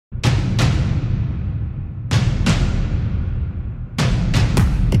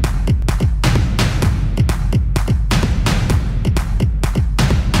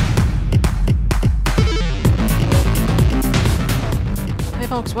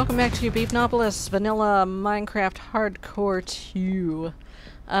welcome back to Beefgnawpolis Vanilla Minecraft Hardcore 2.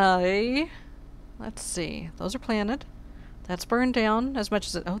 Let's see. Those are planted. That's burned down as much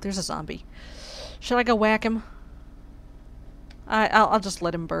as it... Oh, there's a zombie. Should I go whack him? I'll just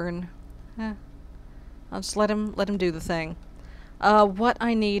let him burn. I'll just let him do the thing. What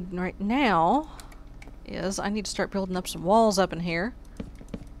I need right now is I need to start building up some walls up in here.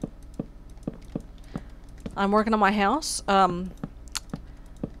 I'm working on my house.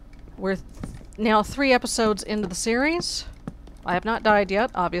 We're now 3 episodes into the series. I have not died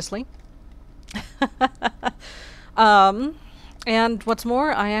yet, obviously. And what's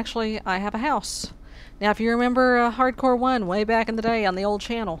more, I have a house. Now, if you remember Hardcore 1 way back in the day on the old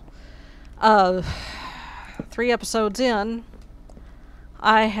channel, 3 episodes in,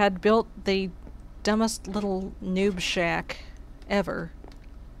 I had built the dumbest little noob shack ever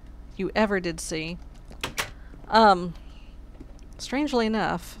you ever did see. Strangely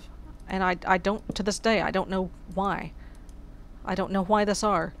enough, and I don't, to this day, I don't know why. I don't know why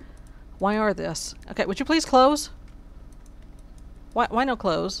Why are this? Okay, would you please close? Why no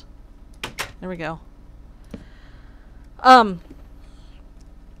close? There we go. I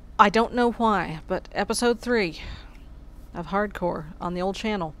don't know why, but episode 3 of Hardcore on the old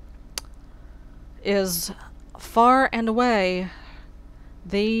channel is far and away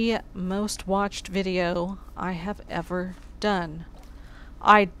the most watched video I have ever done.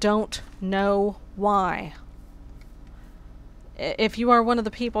 I don't know why. If you are one of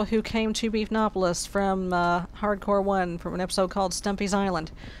the people who came to Beefgnawpolis from Hardcore 1, from an episode called Stumpy's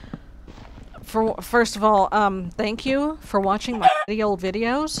Island, first of all, thank you for watching my old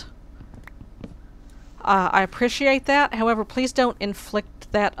videos. I appreciate that. However, please don't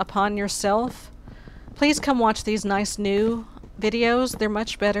inflict that upon yourself. Please come watch these nice new videos. They're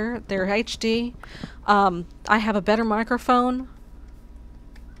much better. They're HD. I have a better microphone.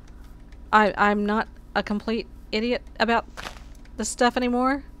 I'm not a complete idiot about this stuff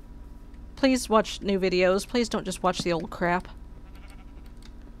anymore. Please watch new videos. Please don't just watch the old crap.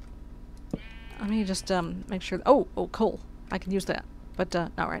 Let me just make sure. Oh, coal. I can use that, but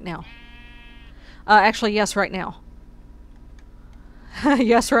not right now. Actually, yes, right now.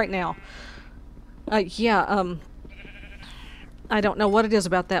 Yes, right now. Yeah. I don't know what it is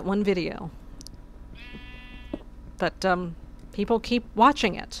about that one video, but people keep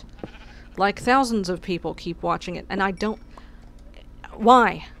watching it. Like thousands of people keep watching it, and I don't...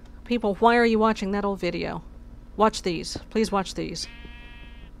 Why? People, why are you watching that old video? Watch these. Please watch these.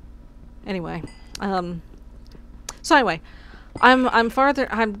 Anyway, so anyway, I'm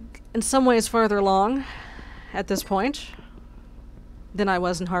in some ways farther along at this point than I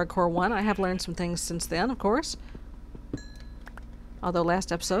was in Hardcore 1. I have learned some things since then, of course. Although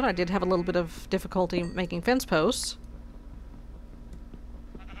last episode I did have a little bit of difficulty making fence posts.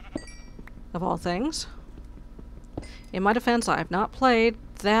 Of all things. In my defense, I have not played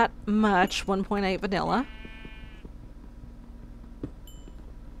that much 1.8 vanilla.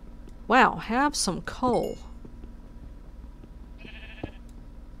 Wow, have some coal.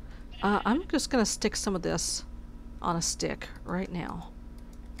 I'm just gonna stick some of this on a stick right now.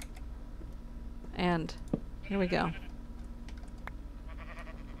 And here we go.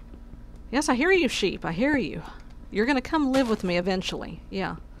 Yes, I hear you, sheep. I hear you. You're gonna come live with me eventually.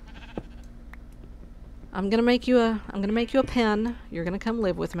 Yeah. I'm gonna make you a pen. You're gonna come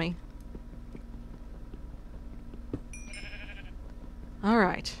live with me.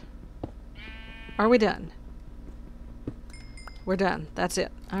 Alright. Are we done? We're done. That's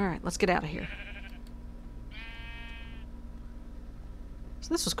it. Alright, let's get out of here. So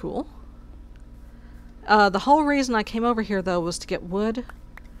this was cool. The whole reason I came over here, though, was to get wood.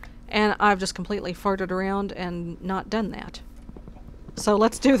 And I've just completely farted around and not done that. So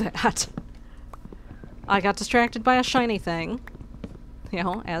let's do that. I got distracted by a shiny thing, you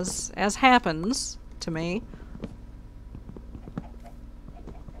know, as happens to me.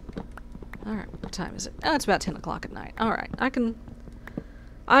 Alright, what time is it? Oh, it's about 10 o'clock at night. Alright, I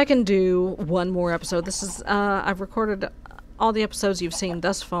can do one more episode. This is, I've recorded all the episodes you've seen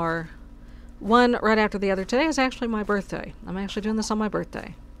thus far. One right after the other. Today is actually my birthday. I'm actually doing this on my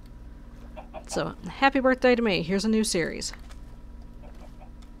birthday. So, happy birthday to me. Here's a new series.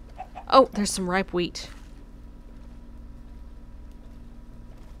 Oh, there's some ripe wheat.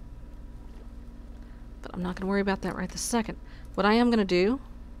 But I'm not going to worry about that right this second. What I am going to do...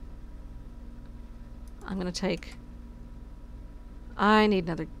 I'm going to take... I need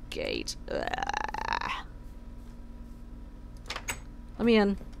another gate. Ugh. Let me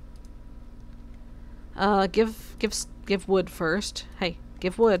in. Give wood first. Hey,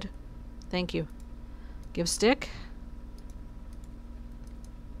 give wood. Thank you. Give stick.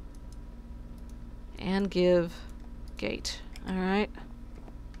 And give gate. Alright.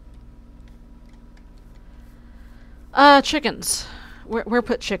 Chickens. Where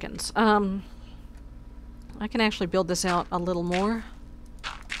put chickens? I can actually build this out a little more.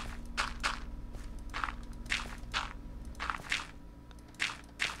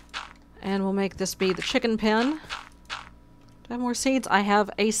 And we'll make this be the chicken pen. Do I have more seeds? I have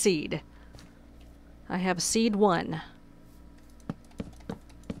a seed. I have seed 1.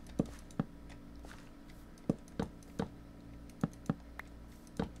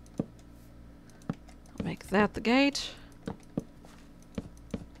 Make that the gate.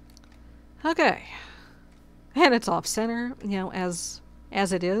 Okay. And it's off center, you know, as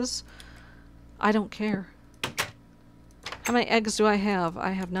it is. I don't care. How many eggs do I have?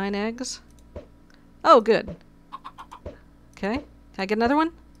 I have 9 eggs. Oh, good. Okay. Can I get another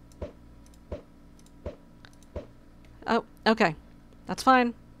one? Oh, okay. That's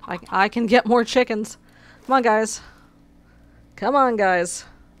fine. I can get more chickens. Come on, guys. Come on, guys.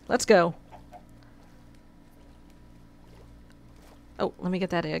 Let's go. Oh, let me get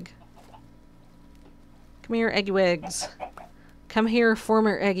that egg. Come here, eggy eggs. Come here,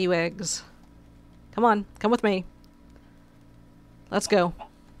 former eggy eggs. Come on, come with me. Let's go.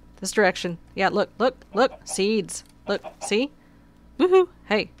 This direction. Yeah, look, look, look. Seeds. Look, see? Woohoo.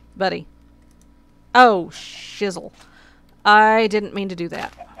 Hey, buddy. Oh, shizzle. I didn't mean to do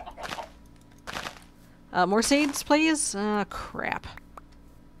that. More seeds, please? Crap.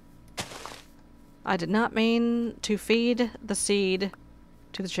 I did not mean to feed the seed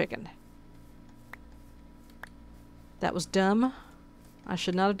to the chicken. That was dumb. I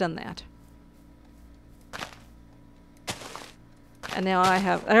should not have done that. And now I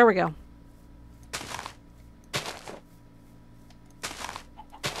have... There we go.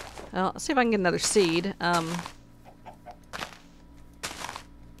 Well, let's see if I can get another seed.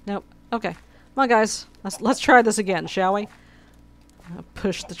 Nope. Okay. Come on, guys. Let's try this again, shall we? I'll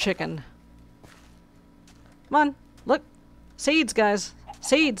push the chicken. Come on. Look. Seeds, guys.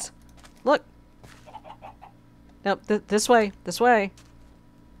 Seeds. Look. Nope. This way. This way.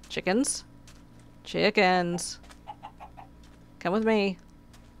 Chickens. Chickens. Come with me.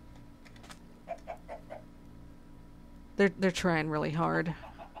 They're trying really hard.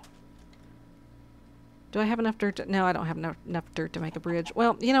 Do I have enough dirt to... No, I don't have enough dirt to make a bridge.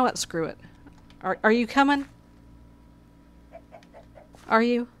 Well, you know what? Screw it. Are you coming? Are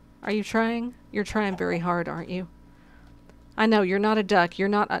you? Are you trying? You're trying very hard, aren't you? I know, you're not a duck. You're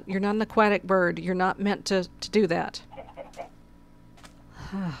not an aquatic bird. You're not meant to do that.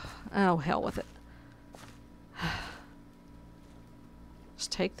 Oh, hell with it.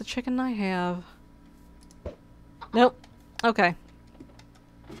 Just take the chicken I have. Nope. Okay.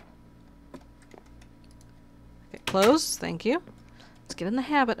 Okay, close. Thank you. Let's get in the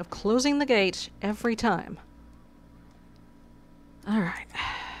habit of closing the gate every time. Alright.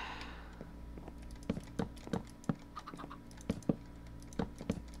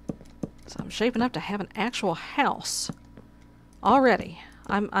 So I'm shaping up to have an actual house. Already.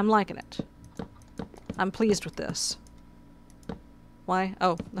 I'm liking it. I'm pleased with this. Why?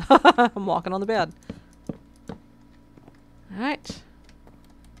 Oh. I'm walking on the bed. Alright.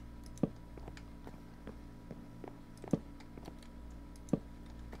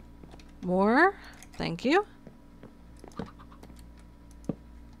 More. Thank you.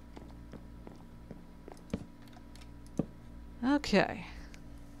 Okay.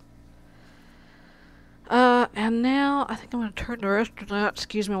 And now I think I'm going to turn the rest of that,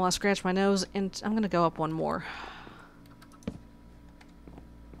 excuse me while I scratch my nose, and I'm going to go up one more.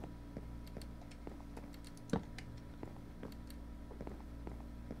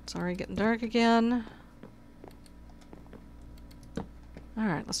 It's already getting dark again.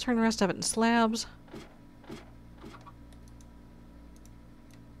 Alright, let's turn the rest of it in slabs.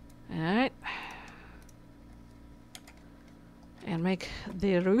 Alright. And make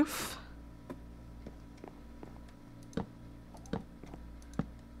the roof.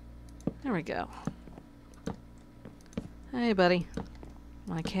 There we go. Hey, buddy.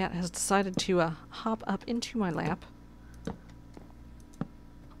 My cat has decided to hop up into my lap.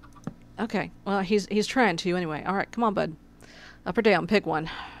 Okay, well, he's trying to anyway. Alright, come on, bud. Up or down, pick one.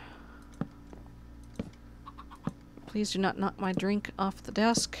 Please do not knock my drink off the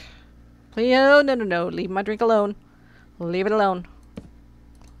desk. Please, oh, no, no, no. Leave my drink alone. Leave it alone.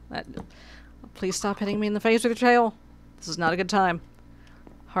 Please stop hitting me in the face with your tail. This is not a good time.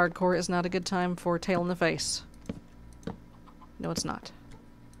 Hardcore is not a good time for tail in the face. No, it's not.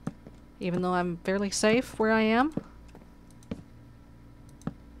 Even though I'm fairly safe where I am.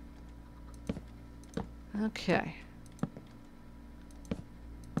 Okay.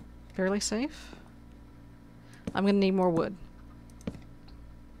 Fairly safe? I'm gonna need more wood.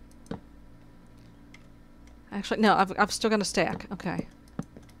 Actually, no, I've still got a stack. Okay.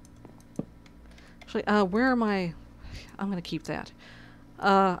 Actually, where are my... I'm gonna keep that.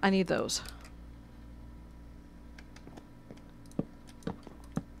 I need those.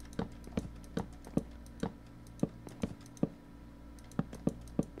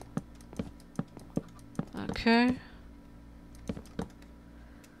 Okay.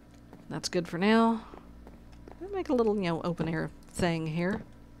 That's good for now. I'll make a little, you know, open air thing here.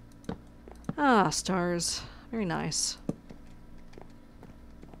 Ah, stars. Very nice.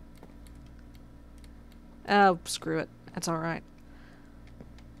 Oh, screw it. That's alright.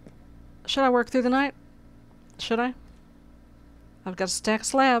 Should I work through the night? Should I? I've got a stack of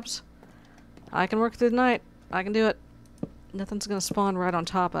slabs. I can work through the night. I can do it. Nothing's gonna spawn right on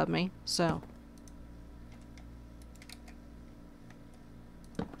top of me, so...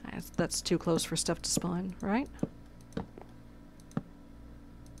 That's too close for stuff to spawn, right?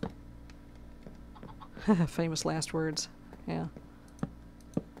 Famous last words. Yeah.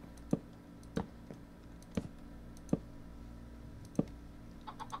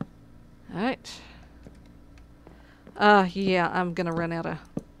 Alright. Yeah, I'm gonna run out of...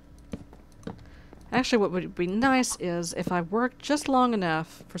 Actually, what would be nice is if I work just long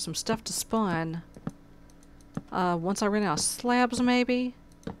enough for some stuff to spawn. Once I run out of slabs, maybe.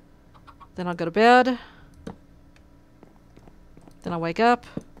 Then I'll go to bed. Then I'll wake up.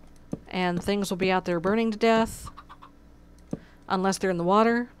 And things will be out there burning to death. Unless they're in the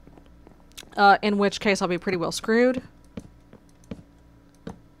water. In which case I'll be pretty well screwed.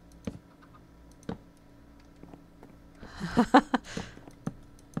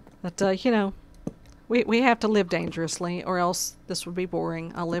 But, you know, we have to live dangerously, or else this would be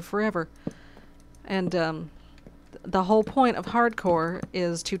boring. I'll live forever. And, the whole point of hardcore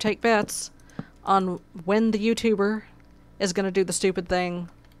is to take bets on when the YouTuber is going to do the stupid thing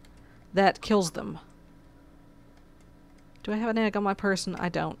that kills them. Do I have an egg on my person? I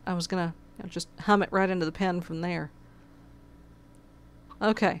don't. I was going to just hum it right into the pen from there.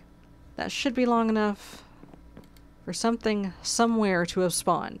 Okay. That should be long enough for something somewhere to have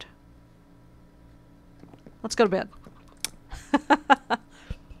spawned. Let's go to bed.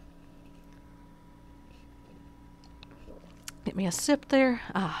 Get me a sip there.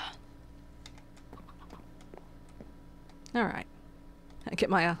 Ah. Alright. Get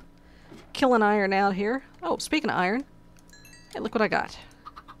my killing iron out here. Oh, speaking of iron. Hey, look what I got.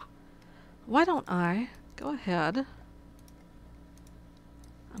 Why don't I go ahead.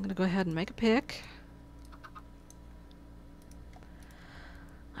 I'm going to go ahead and make a pick.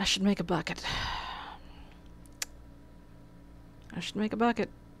 I should make a bucket. I should make a bucket.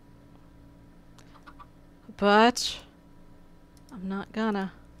 But... I'm not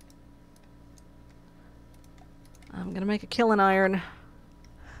gonna. I'm gonna make a killing iron.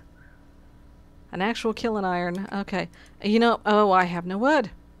 An actual killing iron. Okay. You know, oh, I have no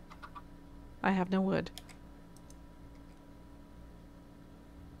wood. I have no wood.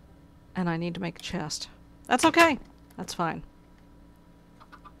 And I need to make a chest. That's okay. That's fine.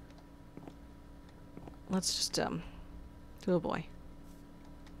 Let's just, oh boy.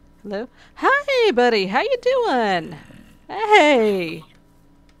 Hello? Hi, buddy. How you doing? Hey!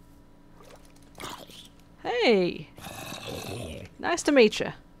 Hey! Nice to meet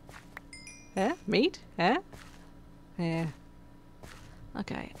you. Eh? Meat? Eh? Yeah.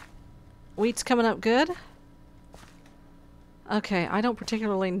 Okay. Wheat's coming up good. Okay, I don't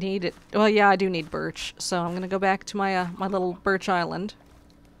particularly need it. Well, yeah, I do need birch, so I'm gonna go back to my my little birch island.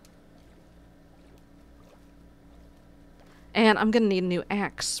 And I'm gonna need a new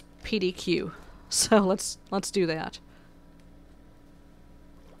axe, PDQ. So let's do that.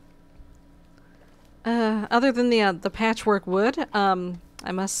 Other than the patchwork wood,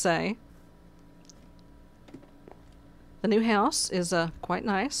 I must say, the new house is quite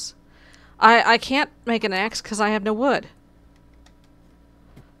nice. I can't make an axe because I have no wood.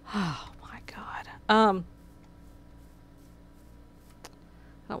 Oh my god. I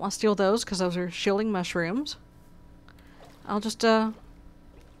don't want to steal those because those are shielding mushrooms. I'll just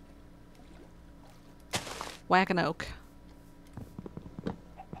whack an oak.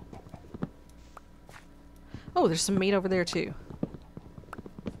 Oh, there's some meat over there too.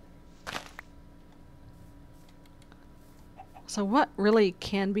 So what really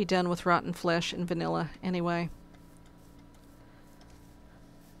can be done with rotten flesh in vanilla anyway?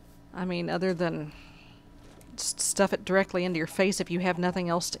 I mean, other than just stuff it directly into your face if you have nothing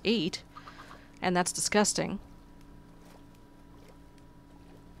else to eat. And that's disgusting.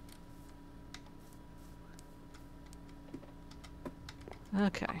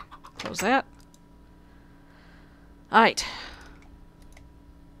 Okay, close that. Alright.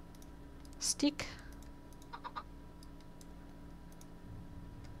 Stick.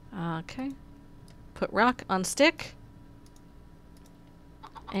 Okay. Put rock on stick.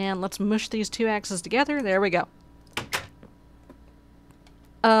 And let's mush these two axes together. There we go.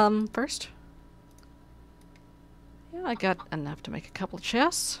 First. Yeah, I got enough to make a couple of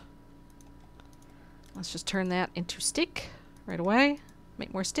chests. Let's just turn that into stick right away.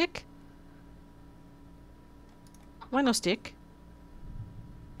 Make more stick. Why no stick?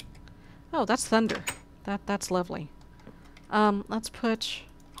 Oh, that's thunder. That's lovely. Let's put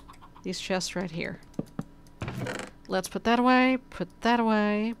these chests right here. Let's put that away, put that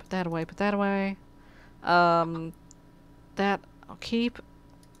away, put that away, put that away. That I'll keep.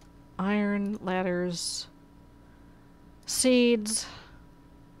 Iron, ladders, seeds,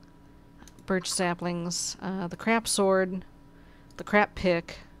 birch saplings, the crap sword, the crap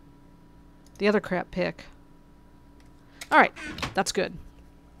pick, the other crap pick. Alright, that's good.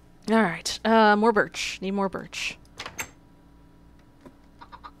 Alright, more birch. Need more birch.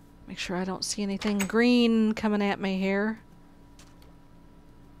 Make sure I don't see anything green coming at me here.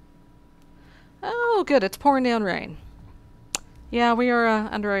 Oh, good. It's pouring down rain. Yeah, we are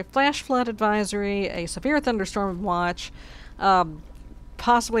under a flash flood advisory, a severe thunderstorm watch,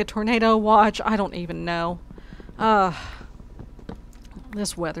 possibly a tornado watch. I don't even know.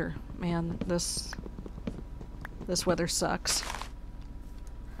 This weather, man, this weather sucks.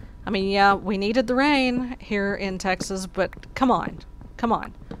 I mean, yeah, we needed the rain here in Texas, but come on. Come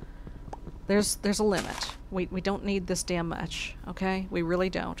on. There's a limit. We don't need this damn much, okay? We really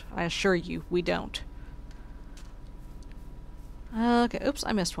don't. I assure you, we don't. Okay, oops,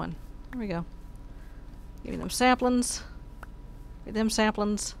 I missed one. There we go. Give me them saplings. Give them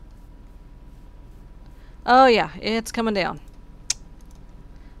saplings. Oh yeah, it's coming down.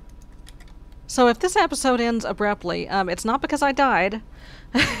 So if this episode ends abruptly, it's not because I died.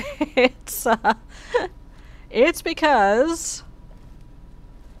 It's because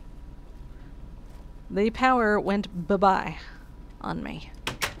the power went bye-bye on me.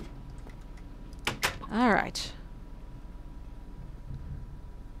 Alright.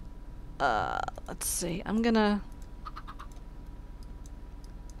 Let's see. I'm gonna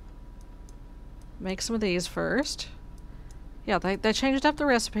make some of these first. Yeah, they changed up the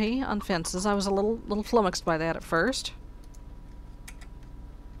recipe on fences. I was a little flummoxed by that at first.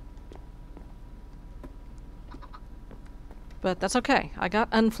 But that's okay. I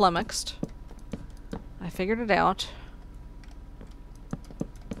got unflummoxed. I figured it out.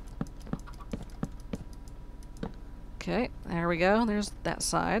 Okay, there we go. There's that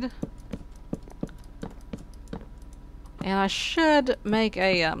side. And I should make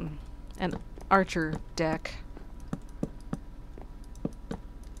a an archer deck.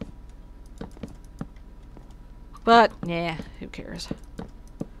 But, yeah, who cares?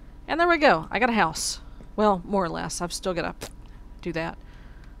 And there we go. I got a house. Well, more or less. I've still got to do that.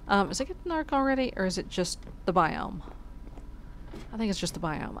 Is it getting dark already, or is it just the biome? I think it's just the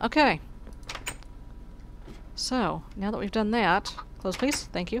biome. Okay. So, now that we've done that... Close, please.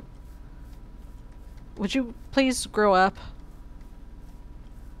 Thank you. Would you please grow up?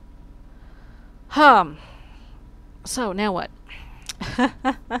 So, now what?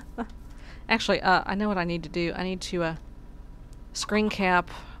 Actually, I know what I need to do. I need to, screen cap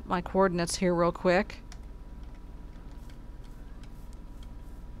my coordinates here real quick.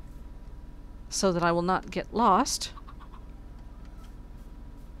 So that I will not get lost.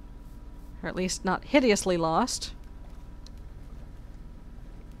 Or at least not hideously lost.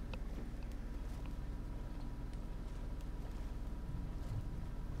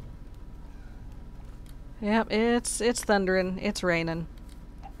 Yep, it's thundering. It's raining.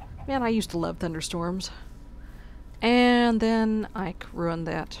 Man, I used to love thunderstorms. And then Ike ruined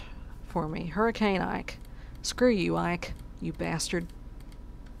that for me. Hurricane Ike. Screw you, Ike. You bastard.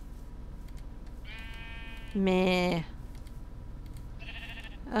 Meh.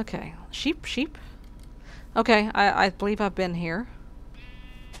 Okay. Sheep. Okay, I believe I've been here.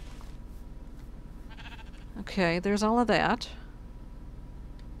 Okay, there's all of that.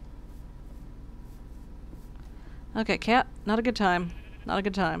 Okay, cat. Not a good time. Not a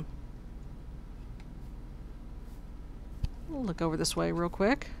good time. We'll look over this way real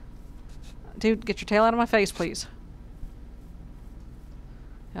quick. Dude, get your tail out of my face, please.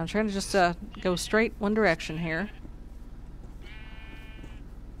 I'm trying to just go straight one direction here.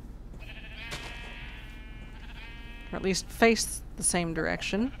 Or at least face the same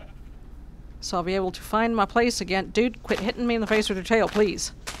direction. So I'll be able to find my place again. Dude, quit hitting me in the face with your tail,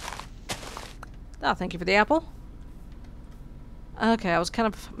 please. Oh, thank you for the apple. Okay, I was kind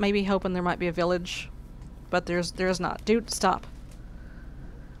of maybe hoping there might be a village but there's not. Dude, stop.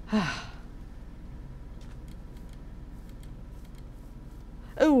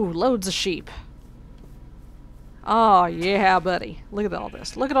 Ooh, loads of sheep. Oh, yeah, buddy. Look at all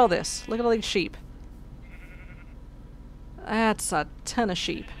this. Look at all this. Look at all these sheep. That's a ton of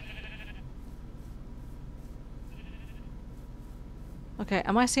sheep. Okay,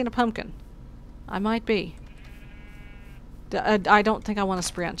 am I seeing a pumpkin? I might be. I don't think I want to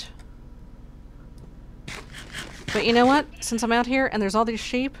sprint. But you know what? Since I'm out here and there's all these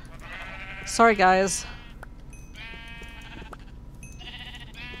sheep... Sorry, guys.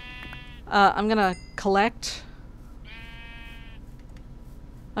 I'm gonna collect...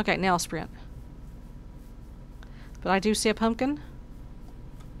 Okay, now I'll sprint. But I do see a pumpkin.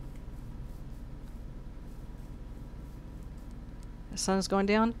 The sun is going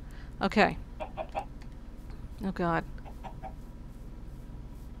down. Okay. Oh god.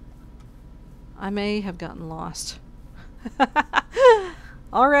 I may have gotten lost.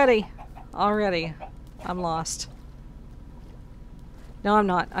 Already. I'm lost. No, I'm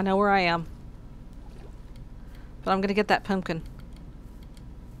not. I know where I am. But I'm gonna get that pumpkin.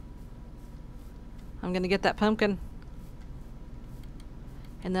 I'm gonna get that pumpkin.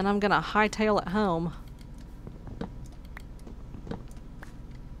 And then I'm gonna hightail it home.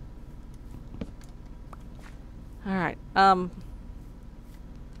 Alright, I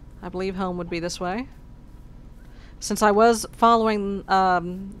believe home would be this way. Since I was following,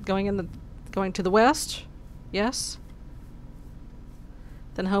 going to the west, yes?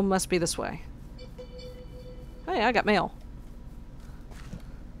 Then home must be this way. Hey, I got mail.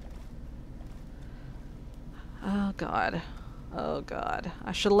 Oh god. Oh god.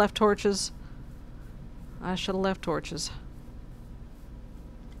 I should have left torches. I should have left torches.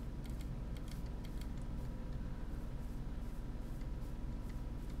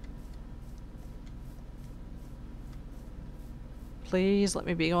 Please let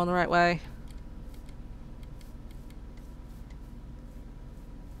me be going the right way.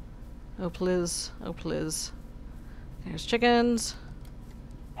 Oh please. Oh please. There's chickens.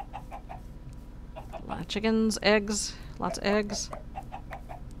 A lot of chickens. Eggs. Lots of eggs.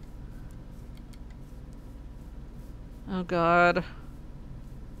 Oh god.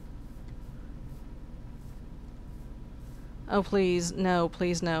 Oh please. No.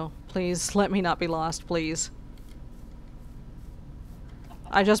 Please no. Please let me not be lost. Please.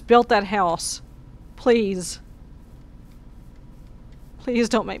 I just built that house. Please. Please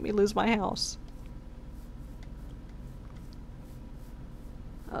don't make me lose my house.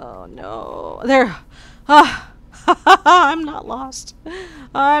 Oh no. There. Ah. I'm not lost.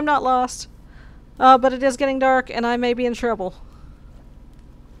 I'm not lost. But it is getting dark and I may be in trouble.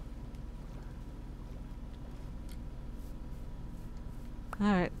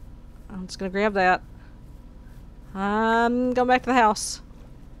 Alright. I'm just gonna grab that. I'm going back to the house.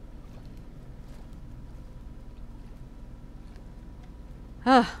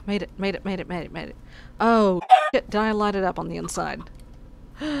 Ah, made it. Oh, shit, did I light it up on the inside?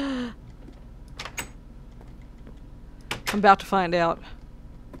 I'm about to find out.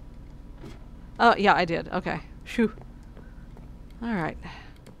 Oh, yeah, I did. Okay. Phew. Alright.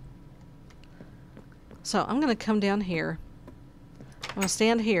 So, I'm gonna come down here. I'm gonna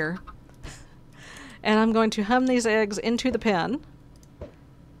stand here. And I'm going to hum these eggs into the pen.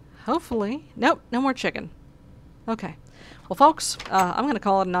 Hopefully. Nope, no more chicken. Okay. Well, folks, I'm going to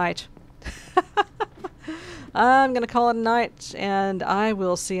call it a night. I'm going to call it a night, and I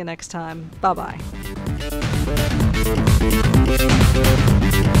will see you next time. Bye-bye.